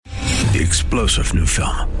the explosive new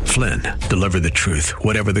film, Flynn, Deliver the Truth,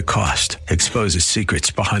 Whatever the Cost, exposes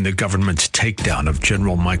secrets behind the government's takedown of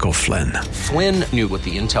General Michael Flynn. Flynn knew what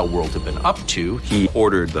the intel world had been up to. He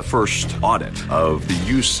ordered the first audit of the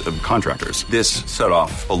use of contractors. This set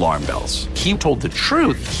off alarm bells. He told the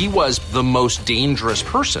truth. He was the most dangerous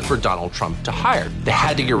person for Donald Trump to hire. They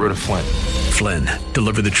had to get rid of Flynn. Flynn,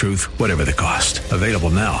 Deliver the Truth, Whatever the Cost. Available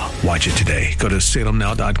now. Watch it today. Go to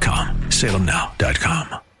salemnow.com.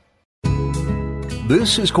 salemnow.com.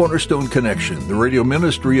 This is Cornerstone Connection, the radio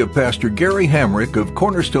ministry of Pastor Gary Hamrick of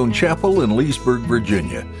Cornerstone Chapel in Leesburg,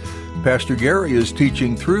 Virginia. Pastor Gary is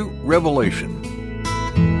teaching through Revelation. Real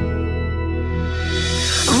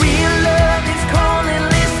love is calling,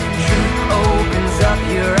 listen, truth opens up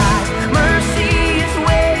your eyes. Mercy is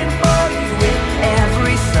waiting for you with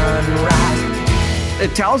every sunrise.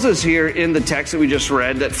 It tells us here in the text that we just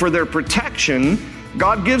read that for their protection,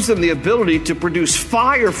 God gives them the ability to produce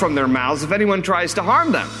fire from their mouths if anyone tries to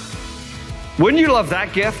harm them. Wouldn't you love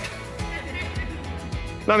that gift?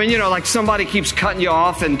 I mean, like somebody keeps cutting you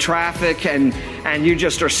off in traffic and you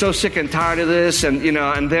just are so sick and tired of this and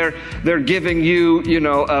they're giving you,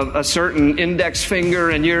 a certain index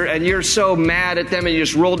finger and you're so mad at them and you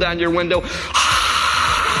just roll down your window.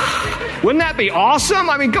 Wouldn't that be awesome?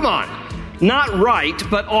 I mean, come on. Not right,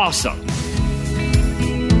 but awesome.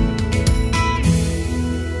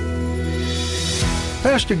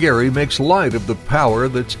 Pastor Gary makes light of the power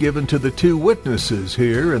that's given to the two witnesses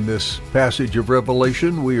here in this passage of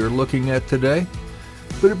Revelation we are looking at today.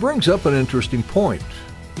 But it brings up an interesting point.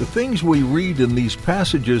 The things we read in these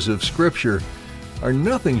passages of Scripture are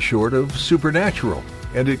nothing short of supernatural,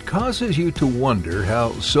 and it causes you to wonder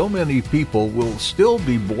how so many people will still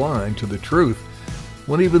be blind to the truth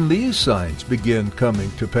when even these signs begin coming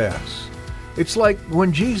to pass. It's like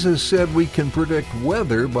when Jesus said we can predict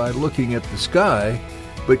weather by looking at the sky,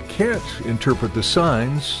 but can't interpret the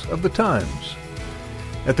signs of the times.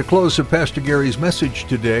 At the close of Pastor Gary's message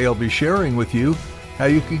today, I'll be sharing with you how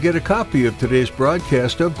you can get a copy of today's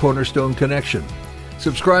broadcast of Cornerstone Connection.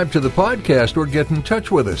 Subscribe to the podcast or get in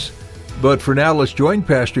touch with us. But for now, let's join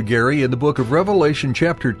Pastor Gary in the book of Revelation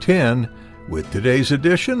chapter 10 with today's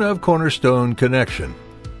edition of Cornerstone Connection.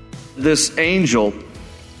 This angel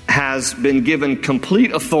has been given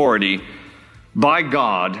complete authority by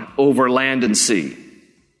God over land and sea.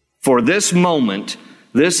 For this moment,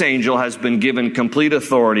 this angel has been given complete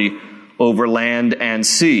authority over land and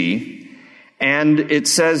sea. And it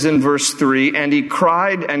says in verse 3, and he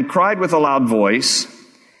cried with a loud voice,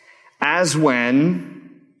 as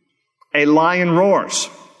when a lion roars.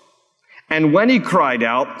 And when he cried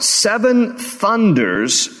out, 7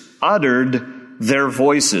 thunders uttered their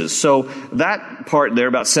voices. So that part there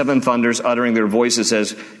about 7 thunders uttering their voices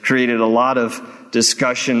has created a lot of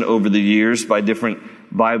discussion over the years by different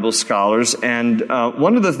Bible scholars. And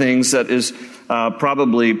one of the things that is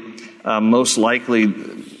probably most likely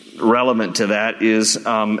relevant to that is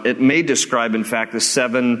it may describe, in fact,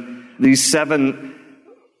 these 7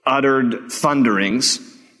 uttered thunderings,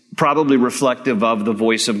 probably reflective of the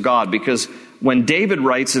voice of God. Because when David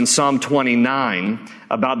writes in Psalm 29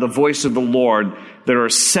 about the voice of the Lord, there are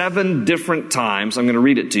 7 different times, I'm going to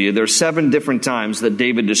read it to you, there are 7 different times that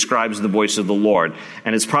David describes the voice of the Lord.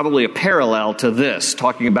 And it's probably a parallel to this,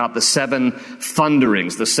 talking about the 7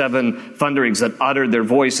 thunderings, that uttered their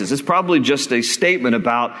voices. It's probably just a statement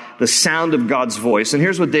about the sound of God's voice. And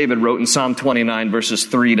here's what David wrote in Psalm 29, verses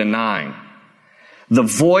 3 to 9. The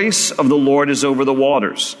voice of the Lord is over the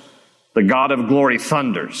waters. The God of glory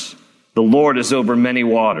thunders. The Lord is over many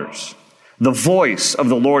waters. The voice of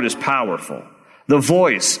the Lord is powerful. The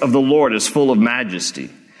voice of the Lord is full of majesty.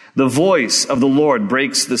 The voice of the Lord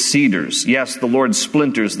breaks the cedars. Yes, the Lord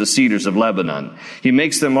splinters the cedars of Lebanon. He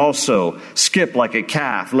makes them also skip like a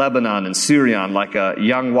calf, Lebanon and Syrian like a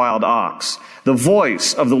young wild ox. The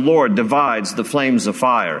voice of the Lord divides the flames of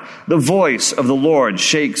fire. The voice of the Lord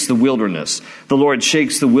shakes the wilderness. The Lord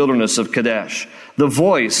shakes the wilderness of Kadesh. The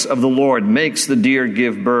voice of the Lord makes the deer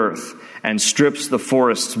give birth and strips the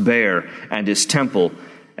forests bare, and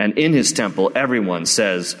in his temple everyone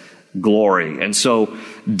says glory. And so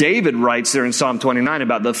David writes there in Psalm 29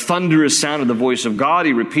 about the thunderous sound of the voice of God.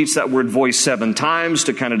 He repeats that word voice 7 times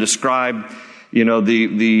to kind of describe,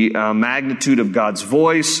 the magnitude of God's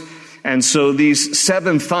voice. And so these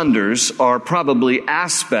 7 thunders are probably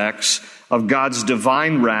aspects of God's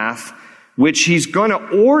divine wrath, which he's going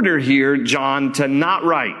to order here John to not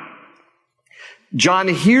write. John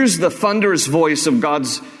hears the thunderous voice of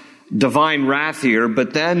God's divine wrath here,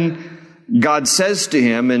 but then God says to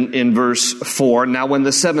him in verse 4, "Now when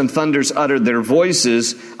the seven thunders uttered their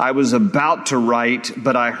voices, I was about to write,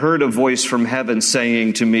 but I heard a voice from heaven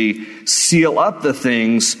saying to me, 'Seal up the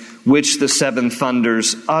things which the seven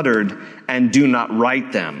thunders uttered, and do not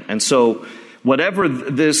write them.'" And so whatever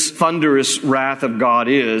this thunderous wrath of God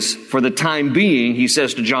is, for the time being, he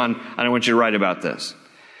says to John, "I don't want you to write about this."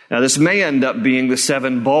 Now this may end up being the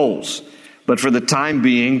seven bowls. But for the time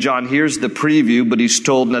being, John hears the preview, but he's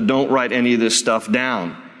told, now don't write any of this stuff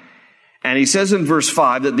down. And he says in verse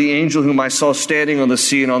 5 that the angel whom I saw standing on the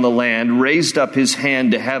sea and on the land raised up his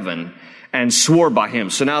hand to heaven and swore by him.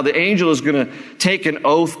 So now the angel is going to take an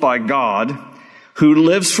oath by God, who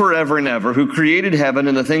lives forever and ever, who created heaven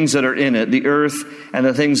and the things that are in it, the earth and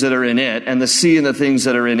the things that are in it, and the sea and the things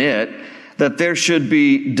that are in it, that there should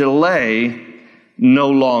be delay no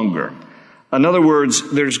longer. In other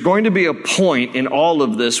words, there's going to be a point in all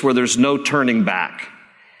of this where there's no turning back.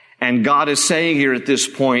 And God is saying here at this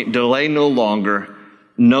point, delay no longer,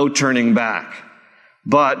 no turning back.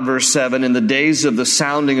 But, verse 7, in the days of the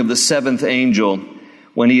sounding of the seventh angel,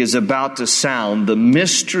 when he is about to sound, the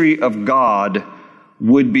mystery of God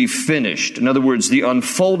would be finished. In other words, the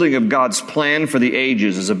unfolding of God's plan for the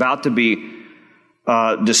ages is about to be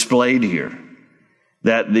displayed here.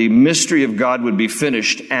 That the mystery of God would be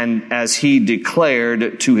finished, and as he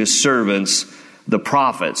declared to his servants, the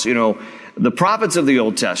prophets. You know, the prophets of the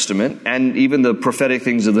Old Testament, and even the prophetic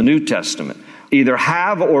things of the New Testament, either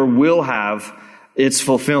have or will have its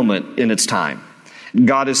fulfillment in its time.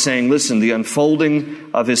 God is saying, listen, the unfolding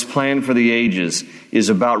of his plan for the ages is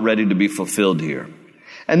about ready to be fulfilled here.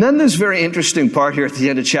 And then there's a very interesting part here at the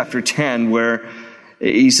end of chapter 10, where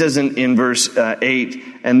he says in verse 8,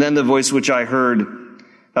 "And then the voice which I heard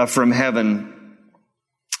from heaven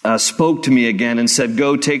spoke to me again and said,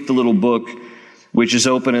 'Go take the little book which is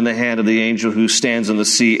open in the hand of the angel who stands on the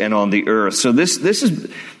sea and on the earth.'" So this is,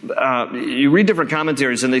 you read different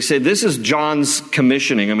commentaries and they say this is John's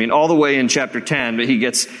commissioning. I mean, all the way in chapter 10, but he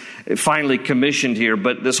gets finally commissioned here.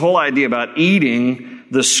 But this whole idea about eating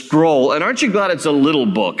the scroll, and aren't you glad it's a little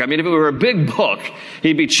book? I mean, if it were a big book,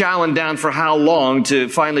 he'd be chowing down for how long to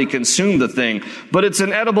finally consume the thing. But it's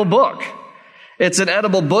an edible book. It's an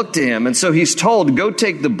edible book to him. And so he's told, go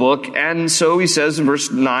take the book. And so he says in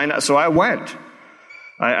verse 9, so I went.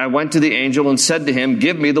 I went to the angel and said to him,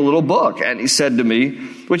 "Give me the little book." And he said to me,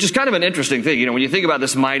 which is kind of an interesting thing. You know, when you think about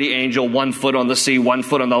this mighty angel, 1 foot on the sea, 1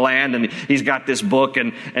 foot on the land, and he's got this book,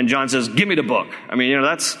 and John says, "Give me the book." I mean, you know,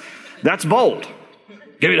 that's bold.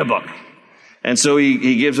 Give me the book. And so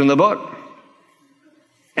he gives him the book.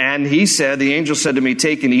 And he said, the angel said to me,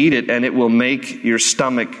 "Take and eat it, and it will make your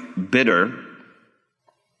stomach bitter,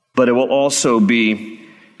 but it will also be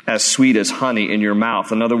as sweet as honey in your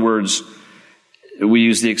mouth." In other words, we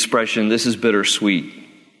use the expression, this is bittersweet.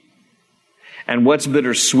 And what's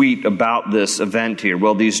bittersweet about this event here?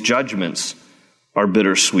 Well, these judgments are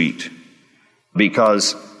bittersweet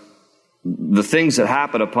because the things that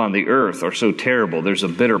happen upon the earth are so terrible. There's a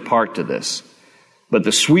bitter part to this. But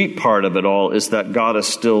the sweet part of it all is that God is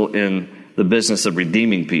still in the business of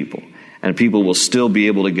redeeming people. And people will still be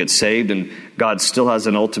able to get saved, and God still has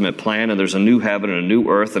an ultimate plan, and there's a new heaven and a new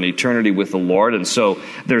earth and eternity with the Lord. And so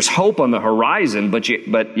there's hope on the horizon, but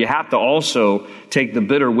you have to also take the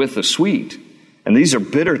bitter with the sweet. And these are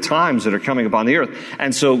bitter times that are coming upon the earth.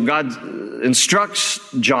 And so God instructs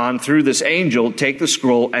John through this angel, take the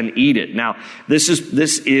scroll and eat it. Now, this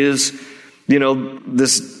is, you know,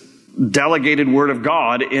 this delegated word of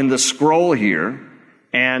God in the scroll here,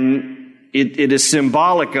 and it is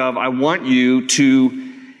symbolic of, I want you to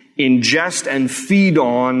ingest and feed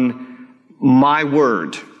on my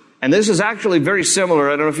word. And this is actually very similar.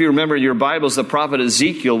 I don't know if you remember in your Bibles, the prophet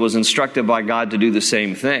Ezekiel was instructed by God to do the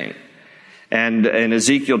same thing. And in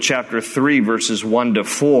Ezekiel chapter 3, verses 1 to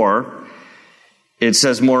 4, it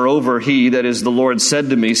says, "Moreover, he," that is the Lord, "said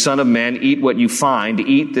to me, 'Son of man, eat what you find,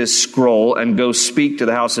 eat this scroll, and go speak to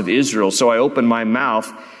the house of Israel.' So I opened my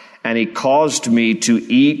mouth, and he caused me to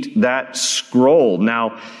eat that scroll."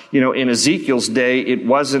 Now, you know, in Ezekiel's day, it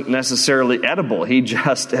wasn't necessarily edible. He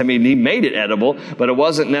made it edible, but it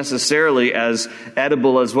wasn't necessarily as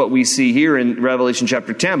edible as what we see here in Revelation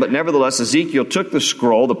chapter 10. But nevertheless, Ezekiel took the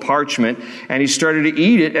scroll, the parchment, and he started to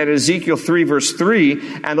eat it. At Ezekiel 3, verse 3,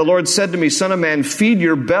 "And the Lord said to me, 'Son of man, feed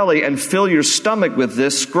your belly and fill your stomach with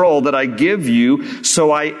this scroll that I give you.'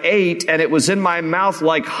 So I ate, and it was in my mouth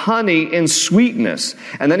like honey in sweetness.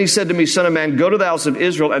 And then he said to me, 'Son of man, go to the house of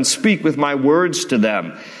Israel and speak with my words to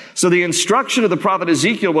them.'" So the instruction of the prophet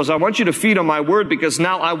Ezekiel was, I want you to feed on my word because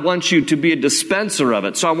now I want you to be a dispenser of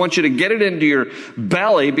it. So I want you to get it into your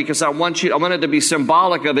belly because I want it to be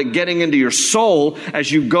symbolic of it getting into your soul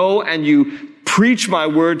as you go and you preach my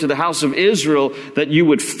word to the house of Israel, that you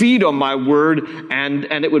would feed on my word and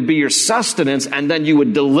it would be your sustenance, and then you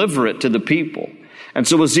would deliver it to the people. And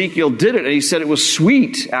so Ezekiel did it, and he said it was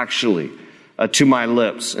sweet, actually, to my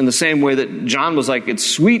lips. In the same way that John was like, it's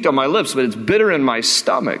sweet on my lips, but it's bitter in my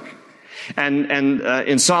stomach. And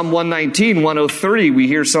in Psalm 119, 103, we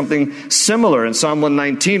hear something similar. In Psalm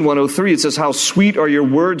 119, 103, it says, how sweet are your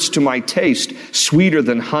words to my taste, sweeter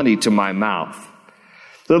than honey to my mouth.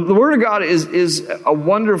 The Word of God is a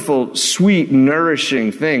wonderful, sweet,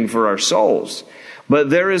 nourishing thing for our souls. But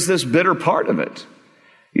there is this bitter part of it.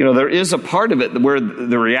 You know, there is a part of it where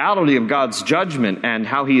the reality of God's judgment and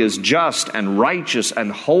how He is just and righteous and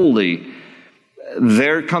holy,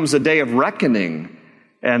 there comes a day of reckoning.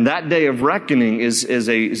 And that day of reckoning is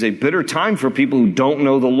a bitter time for people who don't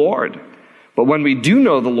know the Lord. But when we do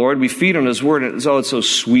know the Lord, we feed on His Word, and it's so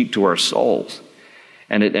sweet to our souls.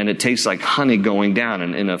 And it tastes like honey going down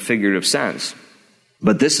in a figurative sense.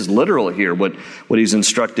 But this is literal here, what he's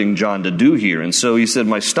instructing John to do here. And so he said,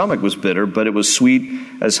 my stomach was bitter, but it was sweet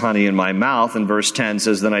as honey in my mouth. And verse 10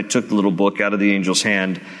 says, then I took the little book out of the angel's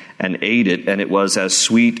hand and ate it, and it was as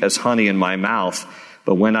sweet as honey in my mouth.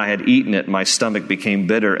 But when I had eaten it, my stomach became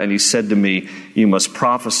bitter. And he said to me, you must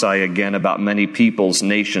prophesy again about many peoples,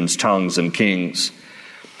 nations, tongues, and kings.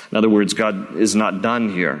 In other words, God is not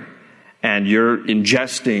done here. And you're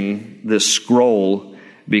ingesting this scroll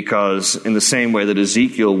because in the same way that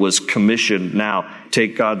Ezekiel was commissioned, now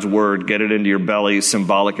take God's word, get it into your belly,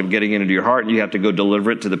 symbolic of getting it into your heart, and you have to go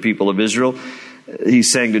deliver it to the people of Israel.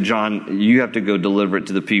 He's saying to John, you have to go deliver it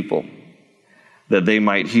to the people that they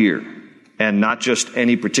might hear. And not just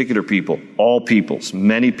any particular people, all peoples,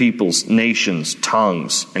 many peoples, nations,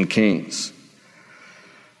 tongues, and kings.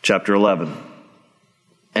 Chapter 11.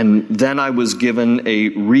 And then I was given a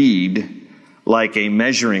reed like a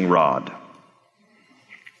measuring rod.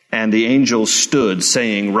 And the angel stood,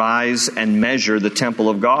 saying, rise and measure the temple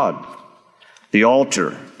of God, the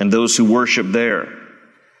altar, and those who worship there.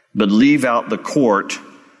 But leave out the court,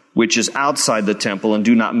 which is outside the temple, and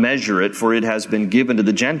do not measure it, for it has been given to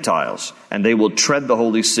the Gentiles, and they will tread the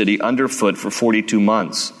holy city underfoot for 42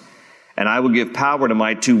 months. And I will give power to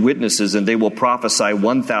my 2 witnesses, and they will prophesy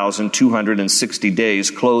 1,260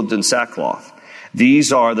 days, clothed in sackcloth.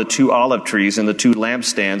 These are the 2 olive trees and the 2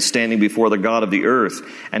 lampstands standing before the God of the earth.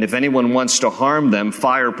 And if anyone wants to harm them,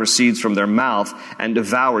 fire proceeds from their mouth and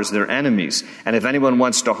devours their enemies. And if anyone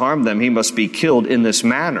wants to harm them, he must be killed in this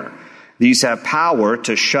manner. These have power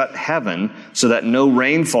to shut heaven so that no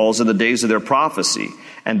rain falls in the days of their prophecy.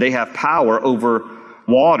 And they have power over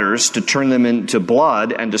waters to turn them into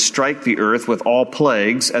blood and to strike the earth with all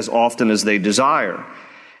plagues as often as they desire.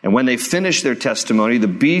 And when they finish their testimony, the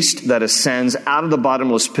beast that ascends out of the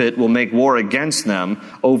bottomless pit will make war against them,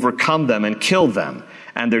 overcome them, and kill them.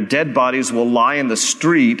 And their dead bodies will lie in the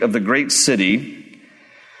street of the great city,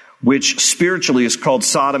 which spiritually is called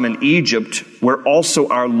Sodom and Egypt, where also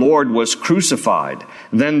our Lord was crucified.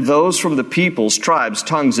 Then those from the peoples, tribes,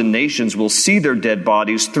 tongues, and nations will see their dead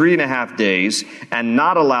bodies 3.5 days, and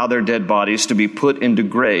not allow their dead bodies to be put into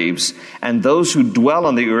graves. And those who dwell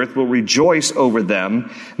on the earth will rejoice over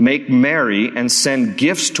them, make merry, and send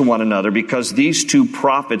gifts to one another, because these 2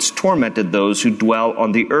 prophets tormented those who dwell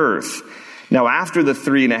on the earth. Now after the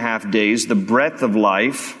 3.5 days, the breath of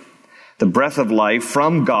life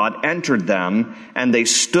from God entered them, and they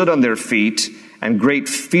stood on their feet, and great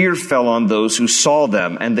fear fell on those who saw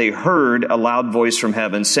them. And they heard a loud voice from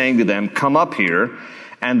heaven saying to them, come up here.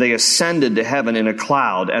 And they ascended to heaven in a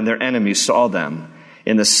cloud, and their enemies saw them.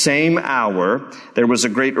 In the same hour, there was a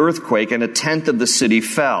great earthquake, and 1/10 of the city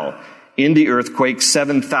fell. In the earthquake,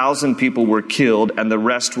 7,000 people were killed, and the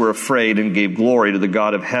rest were afraid and gave glory to the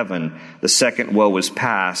God of heaven. The second woe is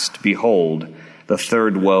past. Behold, the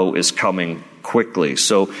third woe is coming quickly.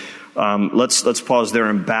 So let's pause there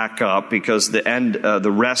and back up, because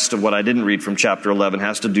the rest of what I didn't read from chapter 11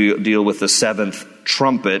 has to deal with the 7th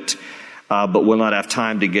trumpet. But we'll not have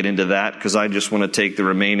time to get into that, because I just want to take the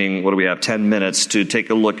remaining, 10 minutes to take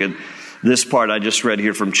a look at this part I just read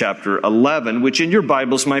here from chapter 11, which in your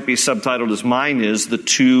Bibles might be subtitled as mine is, the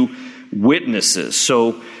 2 witnesses.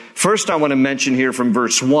 So first I want to mention here from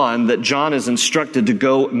verse 1 that John is instructed to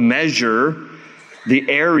go measure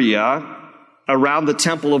the area around the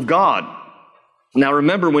temple of God. Now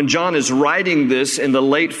remember, when John is writing this in the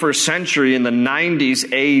late 1st century, in the 90s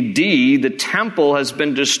AD, the temple has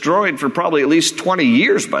been destroyed for probably at least 20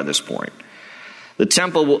 years by this point. The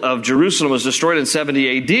temple of Jerusalem was destroyed in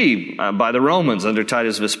 70 AD by the Romans under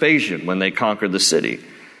Titus Vespasian when they conquered the city.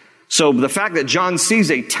 So the fact that John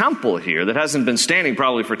sees a temple here that hasn't been standing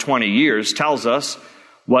probably for 20 years tells us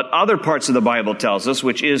what other parts of the Bible tells us,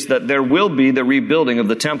 which is that there will be the rebuilding of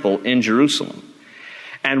the temple in Jerusalem.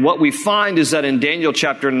 And what we find is that in Daniel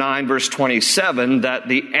chapter 9, verse 27, that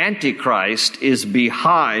the Antichrist is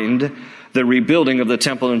behind the rebuilding of the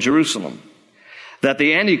temple in Jerusalem. That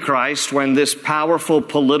the Antichrist, when this powerful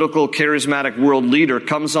political charismatic world leader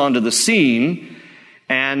comes onto the scene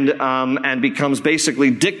and becomes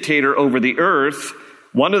basically dictator over the earth,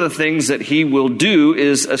 one of the things that he will do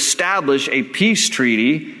is establish a peace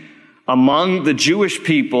treaty among the Jewish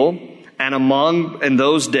people and among, in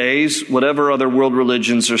those days, whatever other world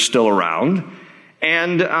religions are still around,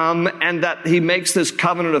 and that he makes this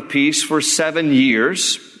covenant of peace for 7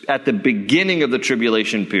 years at the beginning of the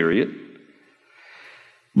tribulation period.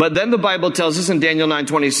 But then the Bible tells us in Daniel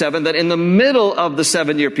 9:27 that in the middle of the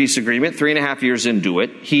 7-year peace agreement, 3.5 years into it,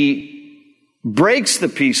 he breaks the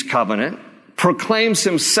peace covenant, proclaims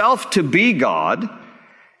himself to be God,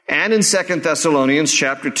 and in 2 Thessalonians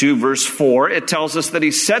chapter 2, verse 4, it tells us that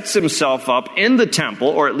he sets himself up in the temple,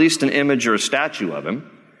 or at least an image or a statue of him,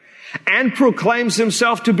 and proclaims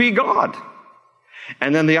himself to be God.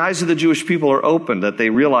 And then the eyes of the Jewish people are opened, that they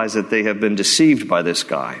realize that they have been deceived by this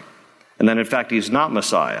guy. And that in fact he's not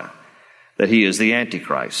Messiah, that he is the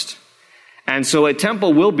Antichrist. And so a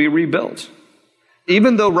temple will be rebuilt.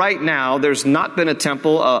 Even though right now there's not been a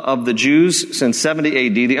temple of the Jews since 70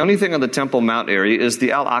 AD, the only thing on the Temple Mount area is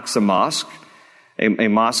the Al-Aqsa Mosque, a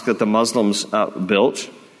mosque that the Muslims built.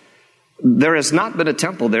 There has not been a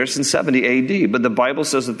temple there since 70 AD, but the Bible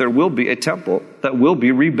says that there will be a temple that will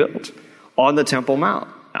be rebuilt on the Temple Mount.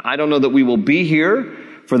 I don't know that we will be here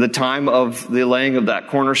for the time of the laying of that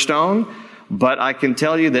cornerstone, but I can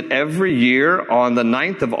tell you that every year on the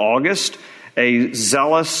 9th of August, a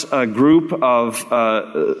zealous group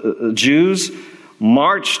of Jews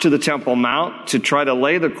march to the Temple Mount to try to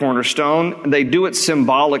lay the cornerstone. They do it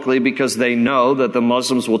symbolically because they know that the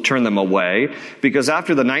Muslims will turn them away. Because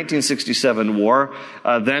after the 1967 war,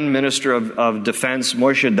 then Minister of Defense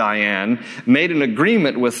Moshe Dayan made an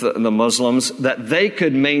agreement with the Muslims that they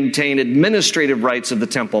could maintain administrative rights of the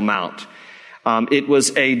Temple Mount. It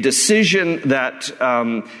was a decision that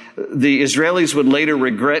the Israelis would later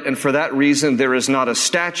regret, and for that reason, there is not a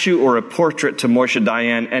statue or a portrait to Moshe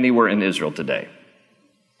Dayan anywhere in Israel today.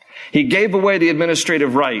 He gave away the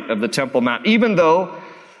administrative right of the Temple Mount, even though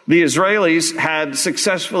the Israelis had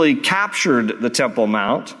successfully captured the Temple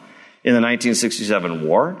Mount in the 1967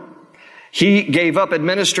 war. He gave up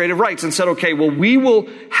administrative rights and said, okay, well, we will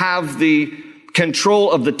have the control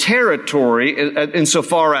of the territory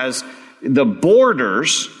insofar as the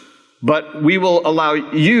borders, but we will allow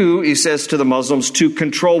you, he says to the Muslims, to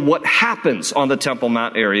control what happens on the Temple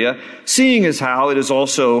Mount area, seeing as how it is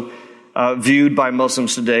also viewed by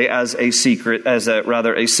Muslims today as a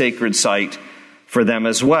sacred site for them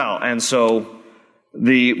as well. And so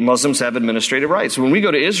the Muslims have administrative rights. When we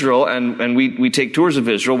go to Israel and we take tours of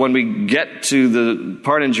Israel, when we get to the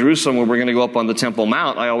part in Jerusalem where we're going to go up on the Temple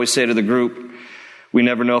Mount, I always say to the group, we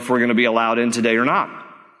never know if we're going to be allowed in today or not.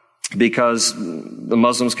 Because the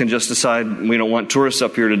Muslims can just decide we don't want tourists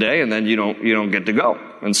up here today, and then you don't get to go.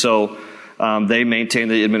 And so they maintain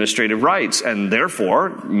the administrative rights, and therefore,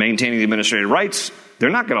 maintaining the administrative rights, they're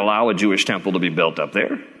not going to allow a Jewish temple to be built up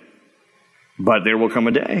there. But there will come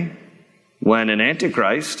a day when an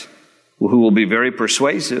Antichrist, who will be very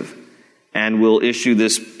persuasive and will issue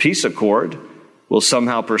this peace accord, will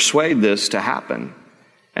somehow persuade this to happen.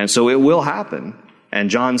 And so it will happen. And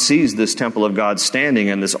John sees this temple of God standing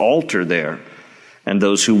and this altar there and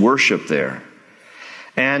those who worship there.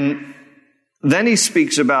 And then he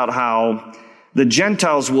speaks about how the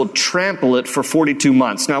Gentiles will trample it for 42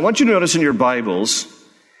 months. Now, I want you to notice in your Bibles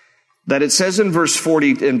that it says in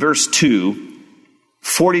verse 2,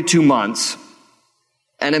 42 months,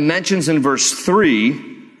 and it mentions in verse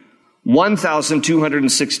 3,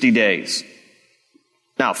 1,260 days.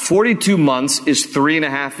 Now, 42 months is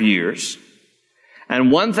 3.5 years. And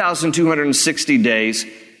 1,260 days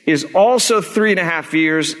is also 3.5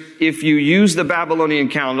 years if you use the Babylonian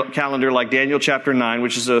calendar like Daniel chapter 9,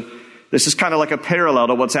 which is this is kind of like a parallel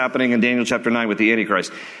to what's happening in Daniel chapter 9 with the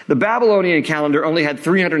Antichrist. The Babylonian calendar only had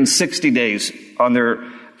 360 days on their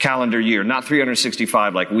calendar year, not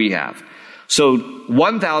 365 like we have. So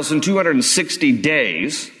 1,260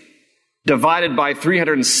 days divided by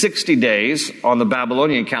 360 days on the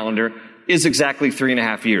Babylonian calendar is exactly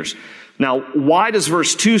 3.5 years. Now, why does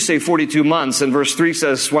verse 2 say 42 months and verse 3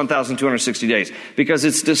 says 1,260 days? Because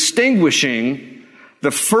it's distinguishing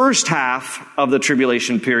the first half of the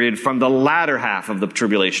tribulation period from the latter half of the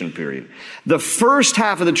tribulation period. The first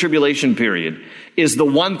half of the tribulation period is the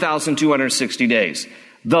 1,260 days.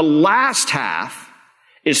 The last half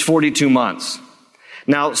is 42 months.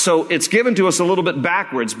 Now, so it's given to us a little bit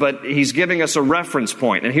backwards, but he's giving us a reference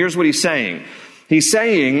point. And here's what he's saying. He's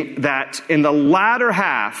saying that in the latter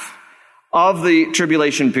half of the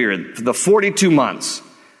tribulation period, the 42 months,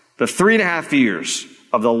 the 3.5 years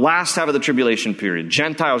of the last half of the tribulation period,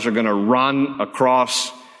 Gentiles are going to run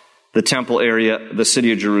across the temple area, the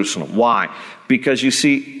city of Jerusalem. Why? Because you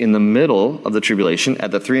see, in the middle of the tribulation,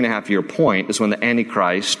 at the 3.5 year point, is when the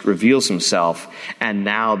Antichrist reveals himself, and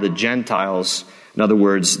now the Gentiles, in other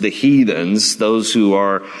words, the heathens, those who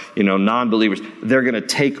are, non-believers, they're going to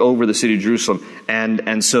take over the city of Jerusalem,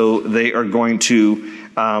 and so they are going to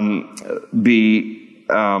be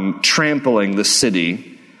trampling the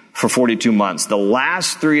city for 42 months. The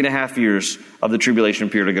last 3.5 years of the tribulation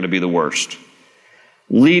period are going to be the worst.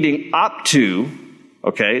 Leading up to,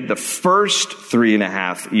 the first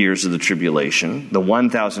 3.5 years of the tribulation, the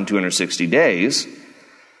 1,260 days,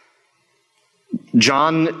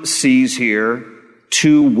 John sees here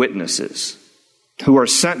 2 witnesses who are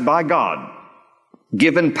sent by God,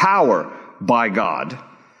 given power by God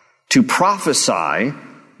to prophesy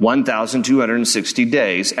 1,260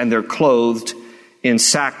 days, and they're clothed in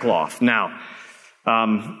sackcloth. Now,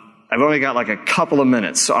 I've only got like a couple of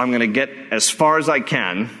minutes, so I'm going to get as far as I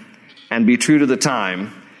can and be true to the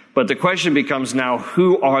time. But the question becomes now,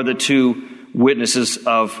 who are the 2 witnesses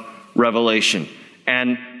of Revelation?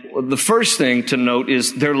 And the first thing to note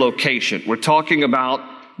is their location. We're talking about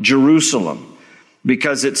Jerusalem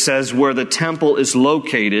because it says where the temple is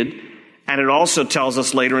located. And it also tells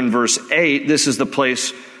us later in verse 8, this is the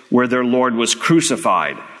place where their Lord was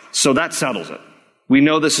crucified. So that settles it. We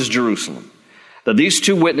know this is Jerusalem. That these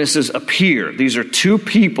 2 witnesses appear. These are 2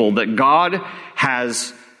 people that God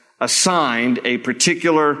has assigned a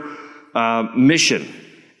particular mission.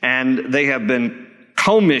 And they have been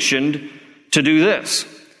commissioned to do this,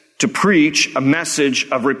 to preach a message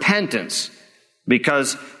of repentance.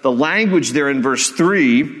 Because the language there in verse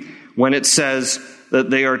 3, when it says that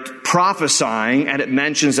they are prophesying, and it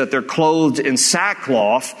mentions that they're clothed in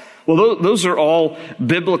sackcloth, well, those are all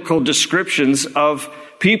biblical descriptions of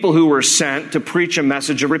people who were sent to preach a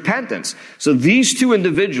message of repentance. So these 2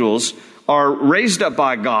 individuals are raised up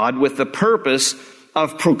by God with the purpose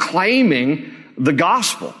of proclaiming the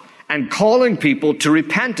gospel and calling people to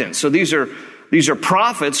repentance. So these are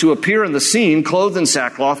prophets who appear in the scene clothed in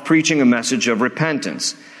sackcloth, preaching a message of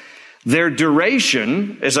repentance. Their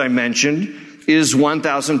duration, as I mentioned, is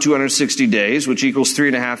 1,260 days, which equals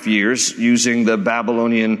 3.5 years, using the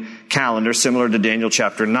Babylonian calendar, similar to Daniel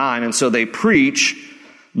chapter 9. And so they preach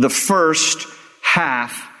the first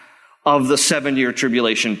half of the 7-year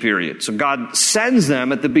tribulation period. So God sends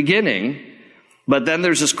them at the beginning, but then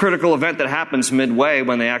there's this critical event that happens midway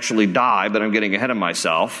when they actually die, but I'm getting ahead of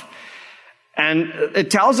myself. And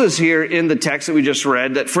it tells us here in the text that we just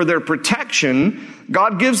read that for their protection,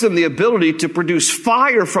 God gives them the ability to produce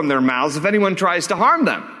fire from their mouths if anyone tries to harm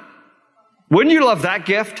them. Wouldn't you love that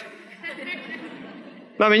gift?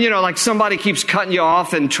 I mean, like somebody keeps cutting you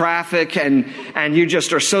off in traffic and you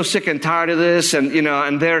just are so sick and tired of this and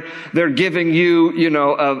they're giving you,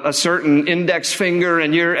 a certain index finger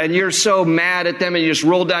and you're so mad at them and you just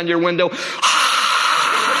roll down your window.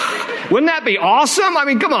 Wouldn't that be awesome? I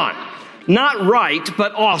mean, come on. Not right,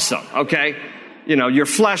 but awesome, okay? Your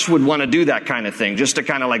flesh would want to do that kind of thing, just to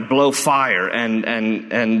kind of like blow fire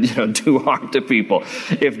and do harm to people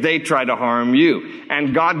if they try to harm you.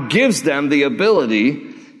 And God gives them the ability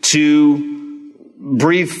to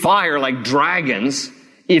breathe fire like dragons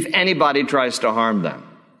if anybody tries to harm them.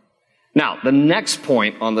 Now, the next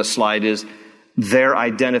point on the slide is their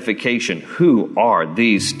identification. Who are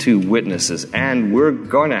these 2 witnesses? And we're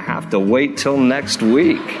going to have to wait till next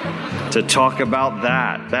week to talk about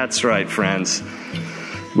that. That's right, friends.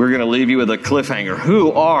 We're going to leave you with a cliffhanger.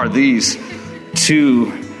 Who are these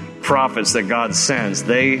 2 prophets that God sends?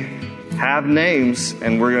 They have names,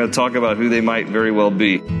 and we're going to talk about who they might very well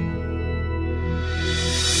be. Hope is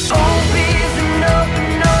an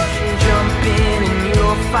open ocean, jump in and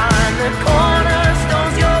you'll find the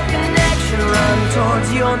cornerstone's your connection, run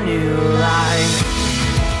towards your new life.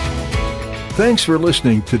 Thanks for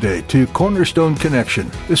listening today to Cornerstone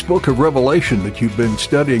Connection. This book of Revelation that you've been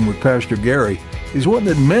studying with Pastor Gary is one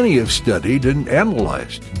that many have studied and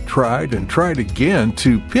analyzed, and tried again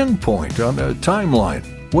to pinpoint on a timeline.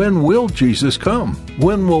 When will Jesus come?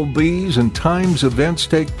 When will these and times events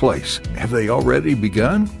take place? Have they already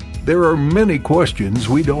begun? There are many questions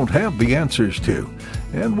we don't have the answers to,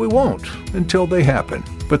 and we won't until they happen.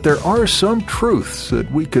 But there are some truths that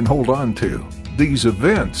we can hold on to. These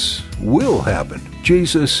events will happen.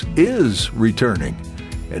 Jesus is returning,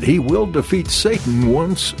 and he will defeat Satan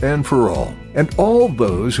once and for all. And all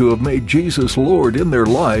those who have made Jesus Lord in their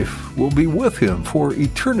life will be with him for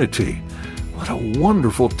eternity. What a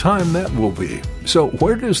wonderful time that will be. So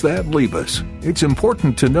where does that leave us? It's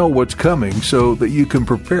important to know what's coming so that you can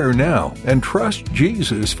prepare now and trust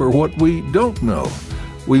Jesus for what we don't know.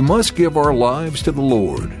 We must give our lives to the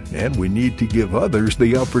Lord, and we need to give others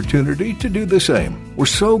the opportunity to do the same. We're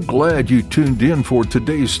so glad you tuned in for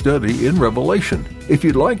today's study in Revelation. If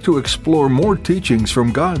you'd like to explore more teachings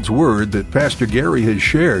from God's Word that Pastor Gary has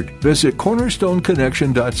shared, visit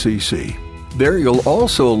cornerstoneconnection.cc. There you'll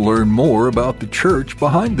also learn more about the church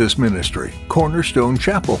behind this ministry, Cornerstone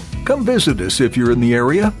Chapel. Come visit us if you're in the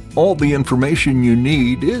area. All the information you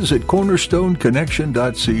need is at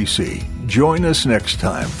cornerstoneconnection.cc. Join us next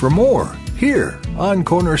time for more here on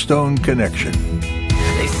Cornerstone Connection.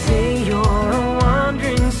 They say you're a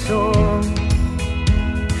wandering soul,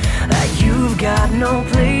 that you've got no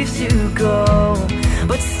place to go,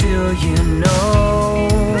 but still you know,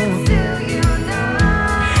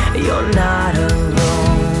 you're not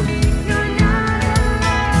alone.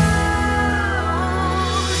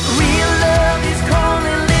 Real love is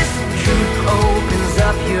calling, listen, truth opens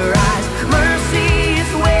up your eyes. Mercy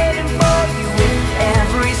is waiting for you with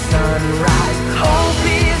every sunrise. Hope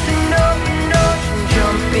is an open ocean,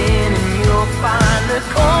 jump in and you'll find the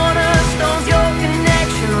cornerstones, your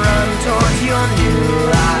connection, run towards your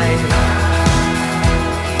new life.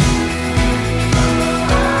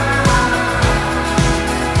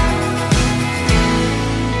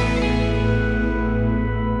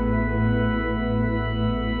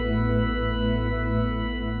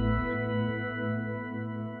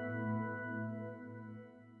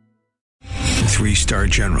 Three-star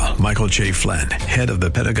General Michael J. Flynn, head of the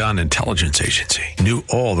Pentagon Intelligence Agency, knew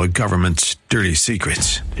all the government's dirty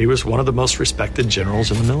secrets. He was one of the most respected generals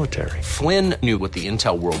in the military. Flynn knew what the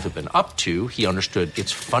intel world had been up to. He understood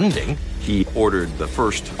its funding. He ordered the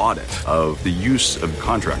first audit of the use of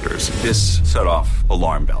contractors. This set off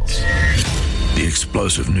alarm bells. The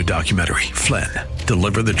explosive new documentary, Flynn,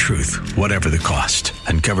 Deliver the Truth, Whatever the Cost,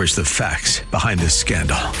 uncovers the facts behind this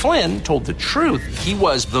scandal. Flynn told the truth. He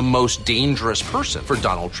was the most dangerous person for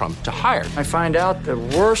Donald Trump to hire. I find out the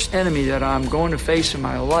worst enemy that I'm going to face in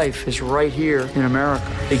my life is right here in America.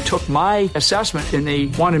 They took my assessment and they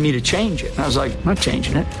wanted me to change it. And I was like, I'm not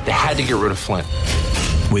changing it. They had to get rid of Flynn.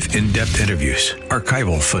 With in-depth interviews,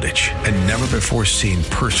 archival footage, and never-before-seen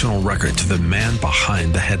personal records of the man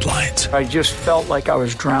behind the headlines. I just felt like I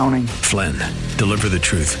was drowning. Flynn, Deliver the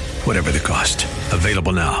Truth, Whatever the Cost.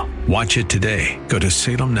 Available now. Watch it today. Go to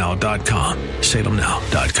salemnow.com.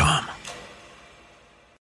 salemnow.com.